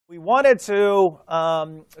We wanted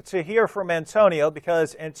to hear from Antonio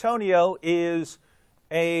because Antonio is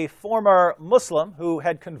a former Muslim who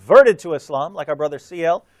had converted to Islam, like our brother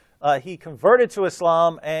CL. He converted to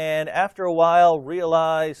Islam and after a while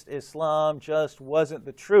realized Islam just wasn't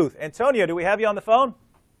the truth. Antonio, do we have you on the phone?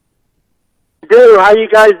 Dude, how you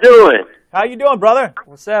guys doing? How you doing, brother?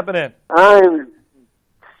 What's happening? I'm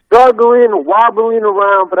struggling, wobbling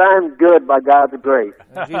around, but I'm good by God's grace.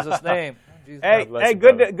 In Jesus' name. Hey,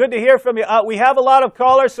 good to hear from you. We have a lot of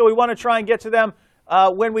callers, so we want to try and get to them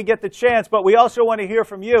when we get the chance, but we also want to hear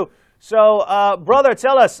from you. So, brother,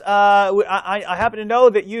 tell us, I happen to know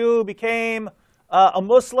that you became a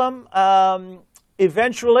Muslim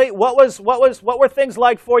eventually. What were things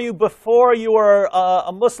like for you before you were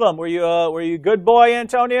a Muslim? Were you a good boy,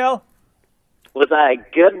 Antonio? Was I a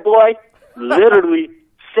good boy? Literally,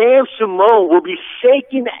 Sam Shimon will be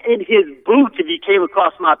shaking in his boots if he came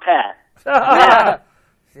across my path. Now,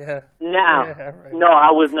 no,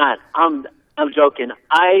 I was not. I'm joking.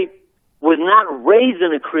 I was not raised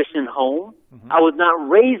in a Christian home. I was not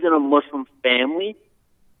raised in a Muslim family.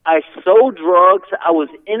 I sold drugs. I was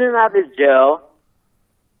in and out of jail.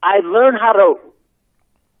 I learned how to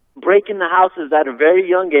break into houses at a very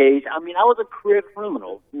young age. I mean, I was a career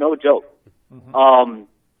criminal, no joke. And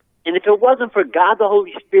if it wasn't for God the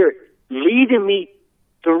Holy Spirit leading me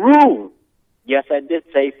through, yes, I did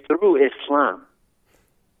say through Islam.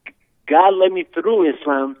 God led me through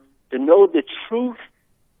Islam to know the truth,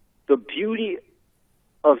 the beauty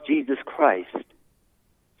of Jesus Christ.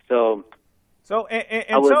 So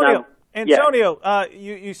Antonio,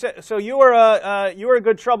 you said so. You were a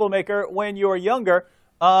good troublemaker when you were younger.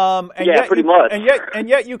 Pretty much. And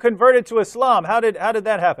yet you converted to Islam. How did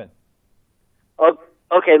that happen?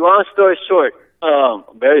 Okay, long story short,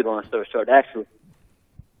 very long story short, actually.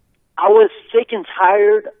 I was sick and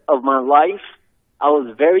tired of my life. I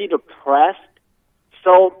was very depressed.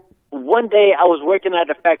 So one day I was working at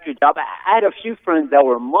a factory job. I had a few friends that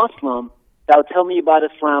were Muslim that would tell me about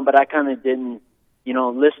Islam, but I kind of didn't,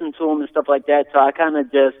 listen to them and stuff like that. So I kind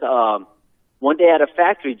of just, one day at a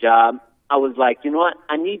factory job, I was like, you know what,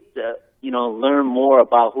 I need to, learn more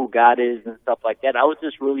about who God is and stuff like that. I was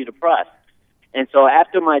just really depressed. And so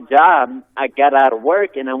after my job, I got out of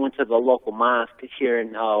work and I went to the local mosque here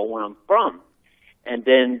in where I'm from. And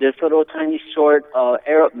then this little tiny short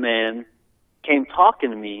Arab man came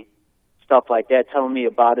talking to me, stuff like that, telling me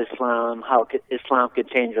about Islam, how Islam could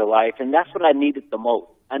change your life. And that's what I needed the most.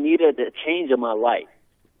 I needed a change in my life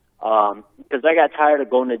because I got tired of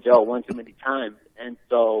going to jail one too many times. And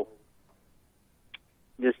so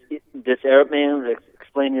this Arab man was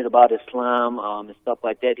explaining about Islam and stuff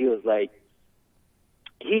like that.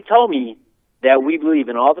 He told me that we believe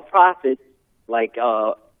in all the prophets, like,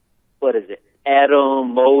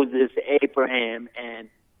 Adam, Moses, Abraham, and,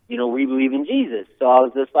 we believe in Jesus. So I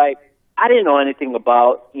was just like, I didn't know anything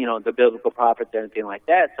about, the biblical prophets or anything like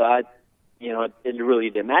that. So it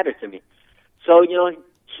really didn't matter to me. So,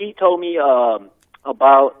 he told me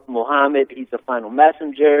about Muhammad. He's the final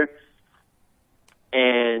messenger.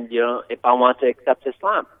 And, if I want to accept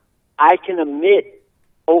Islam, I can admit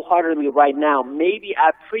wholeheartedly right now, maybe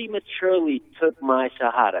I prematurely took my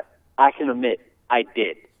shahada. I can admit I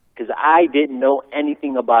did, because I didn't know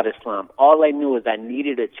anything about Islam. All I knew was I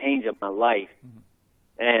needed a change in my life.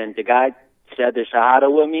 And the guy said the shahada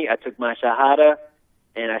with me. I took my shahada,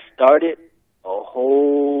 and I started a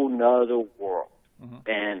whole nother world.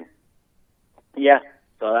 And,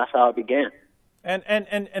 so that's how it began.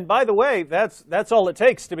 And by the way, that's all it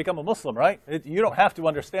takes to become a Muslim, right? You don't have to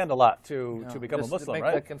understand a lot to become a Muslim, make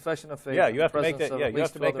right? that confession of faith. Yeah, you have to make that. Yeah, you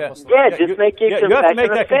have to make that. Just make it. You have to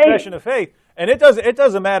make that confession of faith, and it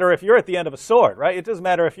doesn't matter if you're at the end of a sword, right? It doesn't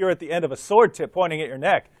matter if you're at the end of a sword tip pointing at your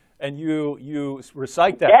neck, and you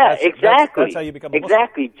recite that. Yeah, exactly. That's how you become a Muslim.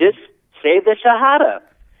 Exactly. Just say the shahada,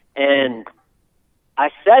 and I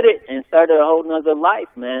said it and started a whole nother life,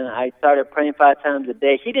 man. I started praying 5 times a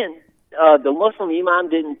day. He didn't. The Muslim imam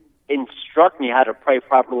didn't instruct me how to pray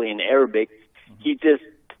properly in Arabic. He just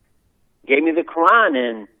gave me the Quran,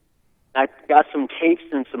 and I got some tapes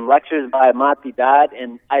and some lectures by Mati Dad,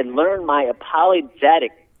 and I learned my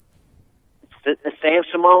apologetics. Sam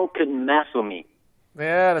Shimon couldn't mess with me.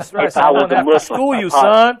 Yeah, that's right. If I was a Muslim. School you,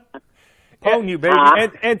 son. Pwn you, baby.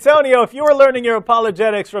 Antonio, if you were learning your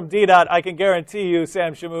apologetics from D-Dot, I can guarantee you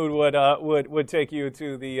Sam Shamood would take you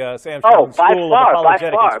to the Sam Shamood School of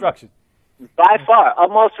Apologetic Instruction. By far.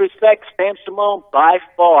 Utmost respect, Sam Shimon, by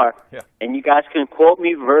far. Yeah. And you guys can quote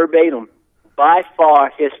me verbatim. By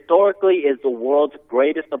far, historically, is the world's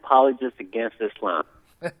greatest apologist against Islam.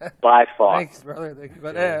 By far. Thanks, brother. Thank you.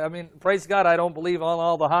 But, I mean, praise God, I don't believe on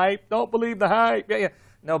all the hype. Don't believe the hype. Yeah.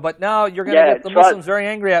 No, but now you're going to get the Muslims very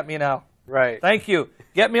angry at me now. Right. Thank you.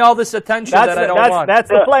 Get me all this attention that I don't want. That's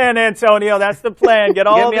the plan, Antonio. That's the plan. Get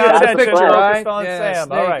all the attention focused on Sam.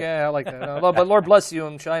 Snake. All right. Yeah, I like that. No, but Lord bless you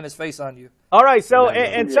and shine His face on you. All right. So,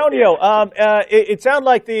 Antonio, it sounded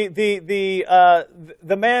like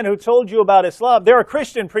the man who told you about Islam. There are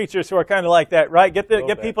Christian preachers who are kind of like that, right?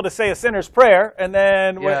 Get people to say a sinner's prayer, and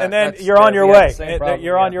then you're on your way.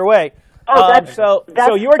 You're on your way. Oh, that's so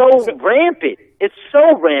rampant. It's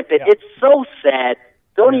so rampant. Yeah. It's so sad.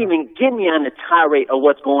 Don't even get me on the tirade of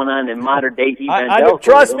what's going on in modern day evangelicalism.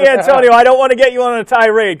 Trust me, Antonio. I don't want to get you on a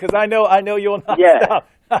tirade because I know you will not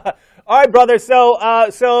stop. All right, brother. So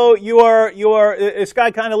this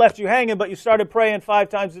guy kind of left you hanging, but you started praying 5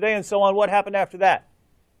 times a day and so on. What happened after that?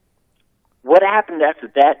 What happened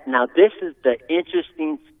after that? Now, this is the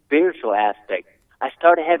interesting spiritual aspect. I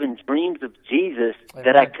started having dreams of Jesus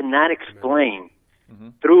that I could not explain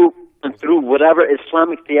through whatever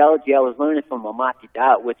Islamic theology I was learning from Ahmadi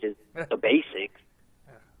Dawah, which is the basics.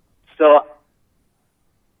 So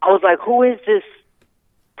I was like, who is this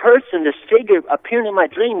person, this figure appearing in my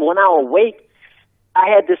dream? When I awake, I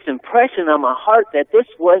had this impression on my heart that this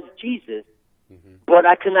was Jesus, but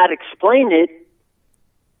I could not explain it.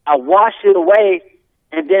 I washed it away,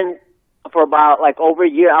 and then for about over a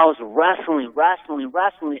year, I was wrestling,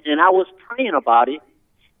 and I was praying about it,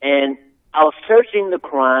 and I was searching the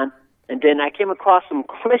Quran. And then I came across some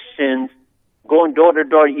Christians going door to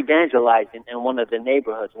door evangelizing in one of the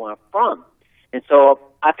neighborhoods where I'm from. And so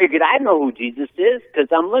I figured I know who Jesus is because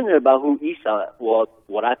I'm learning about who Isa was,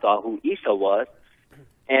 what I thought who Isa was.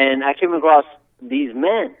 And I came across these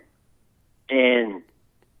men, and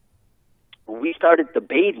we started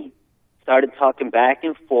debating, started talking back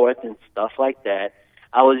and forth and stuff like that.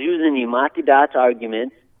 I was using Ahmadi Dawah's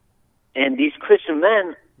arguments, and these Christian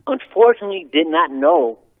men, unfortunately, did not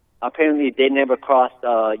know. Apparently, they never crossed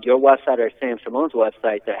your website or Sam Shamoun's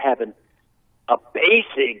website. They're having a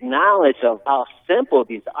basic knowledge of how simple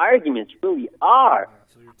these arguments really are.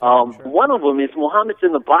 One of them is Muhammad's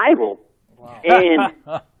in the Bible. Wow. And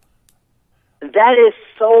that is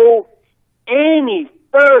so any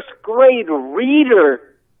first grade reader,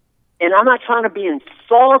 and I'm not trying to be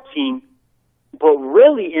insulting, but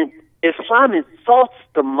really Islam insults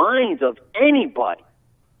the minds of anybody.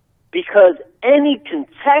 Because any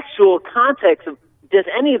contextual context of just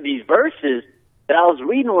any of these verses that I was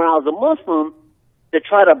reading when I was a Muslim to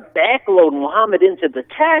try to backload Muhammad into the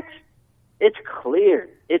text, it's clear.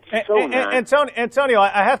 It's so nice. Antonio,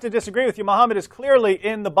 I have to disagree with you. Muhammad is clearly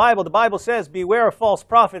in the Bible. The Bible says, beware of false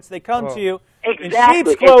prophets. They come to you in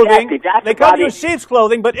sheep's clothing. They come to you in sheep's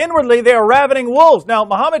clothing, but inwardly they are ravening wolves. Now,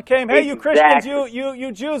 Muhammad came, hey, you Christians,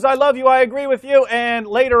 you Jews, I love you, I agree with you, and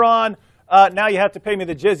later on, now you have to pay me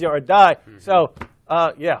the jizya or die. So,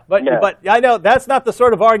 but I know that's not the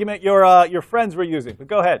sort of argument your friends were using. But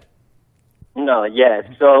go ahead. No, yeah.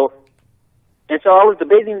 So I was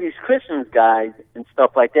debating these Christians guys and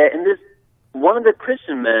stuff like that. And one of the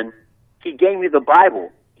Christian men, he gave me the Bible.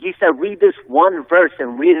 He said, read this one verse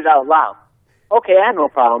and read it out loud. Okay, I have no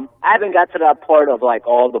problem. I haven't got to that part of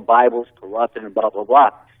all the Bible's corrupted and blah blah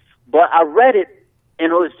blah. But I read it,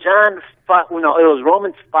 and it was it was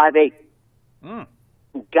Romans 5:8.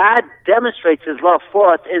 God demonstrates His love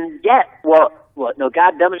for us, and yet,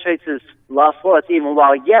 God demonstrates His love for us even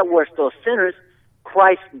while yet we're still sinners.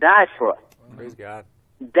 Christ died for us. Praise God.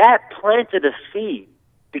 That planted a seed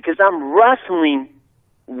because I'm wrestling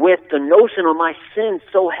with the notion of my sin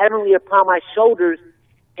so heavily upon my shoulders.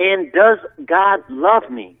 And does God love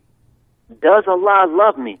me? Does Allah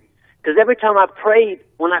love me? Because every time I prayed,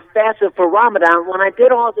 when I fasted for Ramadan, when I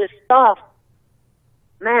did all this stuff,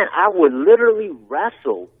 man, I would literally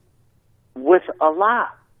wrestle with Allah,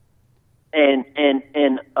 and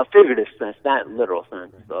a figurative sense, not literal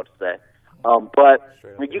sense, so to say.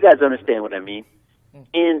 But you guys understand what I mean.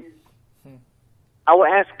 And I would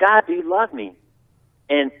ask God, "Do you love me?"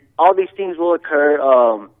 And all these things will occur,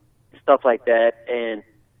 stuff like that. And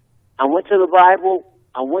I went to the Bible,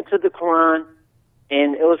 I went to the Quran,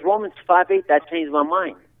 and it was Romans 5:8 that changed my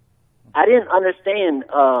mind. I didn't understand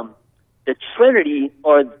the Trinity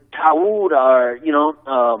or Tawud or,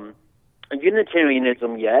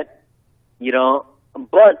 Unitarianism yet,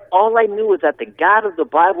 but all I knew was that the God of the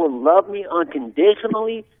Bible loved me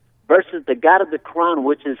unconditionally versus the God of the Quran,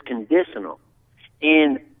 which is conditional.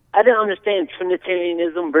 And I didn't understand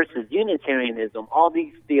Trinitarianism versus Unitarianism, all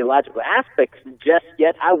these theological aspects just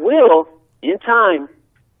yet. I will, in time.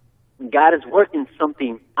 God is working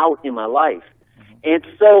something out in my life. And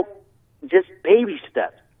so, just baby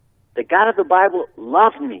steps. The God of the Bible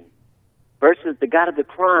loved me versus the God of the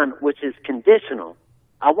Quran, which is conditional.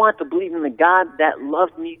 I want to believe in the God that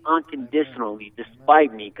loved me unconditionally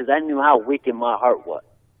despite me, because I knew how wicked my heart was.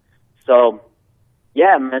 So,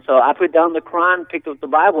 yeah, man, so I put down the Quran, picked up the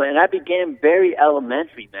Bible, and I began very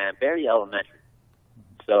elementary, man, very elementary.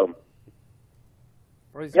 So,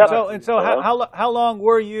 yep. So how long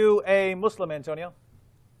were you a Muslim, Antonio?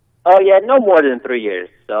 Oh, yeah, no more than 3 years.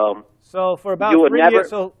 So for about 3 years,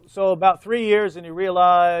 so about 3 years, and you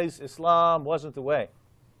realized Islam wasn't the way.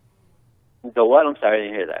 The what? I'm sorry, I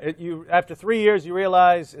didn't hear that. After 3 years, you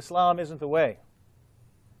realized Islam isn't the way.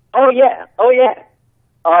 Oh, yeah.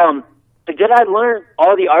 Did I learn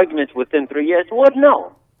all the arguments within 3 years? Well,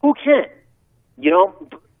 no. Who can? You know?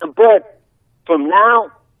 But from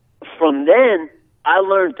then, I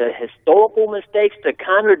learned the historical mistakes, the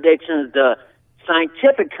contradictions, the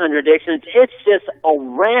scientific contradictions. It's just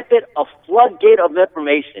a floodgate of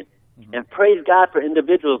information. Mm-hmm. And praise God for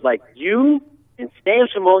individuals like you and Sam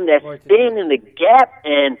Shimon that stand in the gap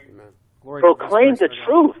and proclaim the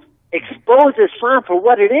truth, expose Islam for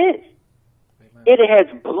what it is. Amen. It has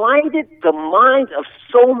blinded the minds of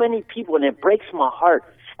so many people, and it breaks my heart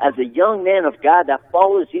as a young man of God that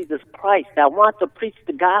follows Jesus Christ, that wants to preach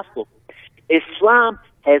the gospel. Islam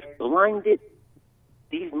has blinded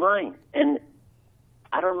these minds, and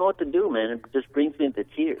I don't know what to do, man. It just brings me into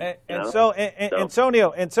tears.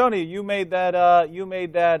 Antonio, you made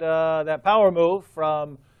that power move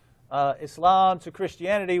from Islam to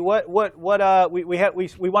Christianity. We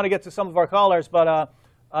want to get to some of our callers, but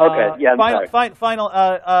okay, yeah. Final.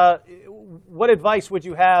 What advice would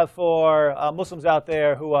you have for Muslims out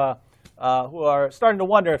there who are starting to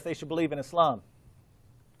wonder if they should believe in Islam?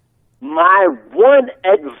 My one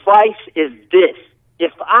advice is this: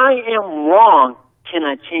 if I am wrong, can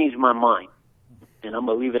I change my mind? And I'm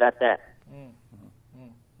gonna leave it at that.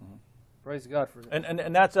 Praise God for that.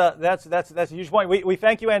 And that's a huge point. We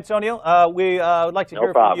thank you, Antonio. We would like to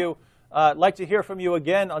hear from you. Like to hear from you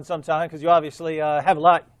again on some time, because you obviously have a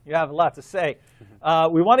lot. You have a lot to say.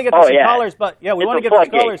 We want to get to some callers, but we want to get to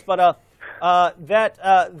some callers. But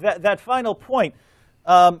that final point.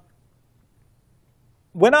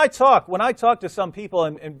 When I talk to some people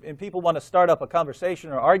and people want to start up a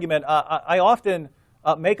conversation or argument, I often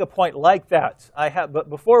make a point like that. But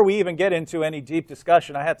before we even get into any deep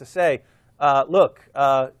discussion, I have to say, look,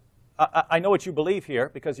 I know what you believe here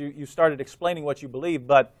because you started explaining what you believe.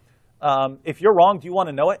 But if you're wrong, do you want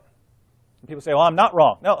to know it? And people say, "Well, I'm not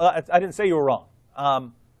wrong." No, I didn't say you were wrong.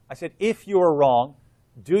 I said, if you are wrong,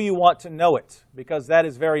 do you want to know it? Because that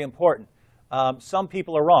is very important. Some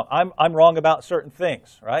people are wrong. I'm wrong about certain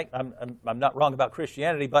things, right? I'm not wrong about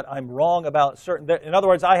Christianity, but I'm wrong about certain. In other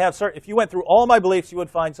words, I have certain. If you went through all my beliefs, you would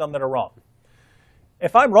find some that are wrong.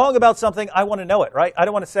 If I'm wrong about something, I want to know it, right? I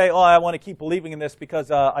don't want to say, "Oh, I want to keep believing in this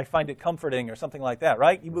because I find it comforting" or something like that,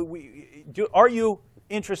 right? Are you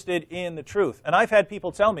interested in the truth? And I've had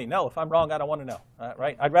people tell me, "No, if I'm wrong, I don't want to know."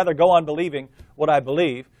 Right? I'd rather go on believing what I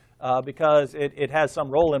believe. Because it has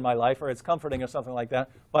some role in my life, or it's comforting or something like that.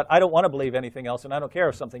 But I don't want to believe anything else, and I don't care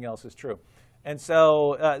if something else is true. And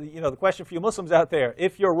so, the question for you Muslims out there,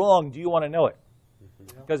 if you're wrong, do you want to know it?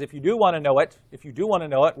 Because if you do want to know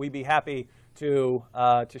it, we'd be happy to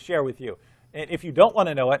share with you. And if you don't want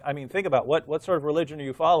to know it, I mean, think about what sort of religion are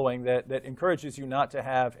you following that encourages you not to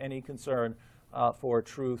have any concern for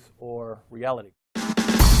truth or reality?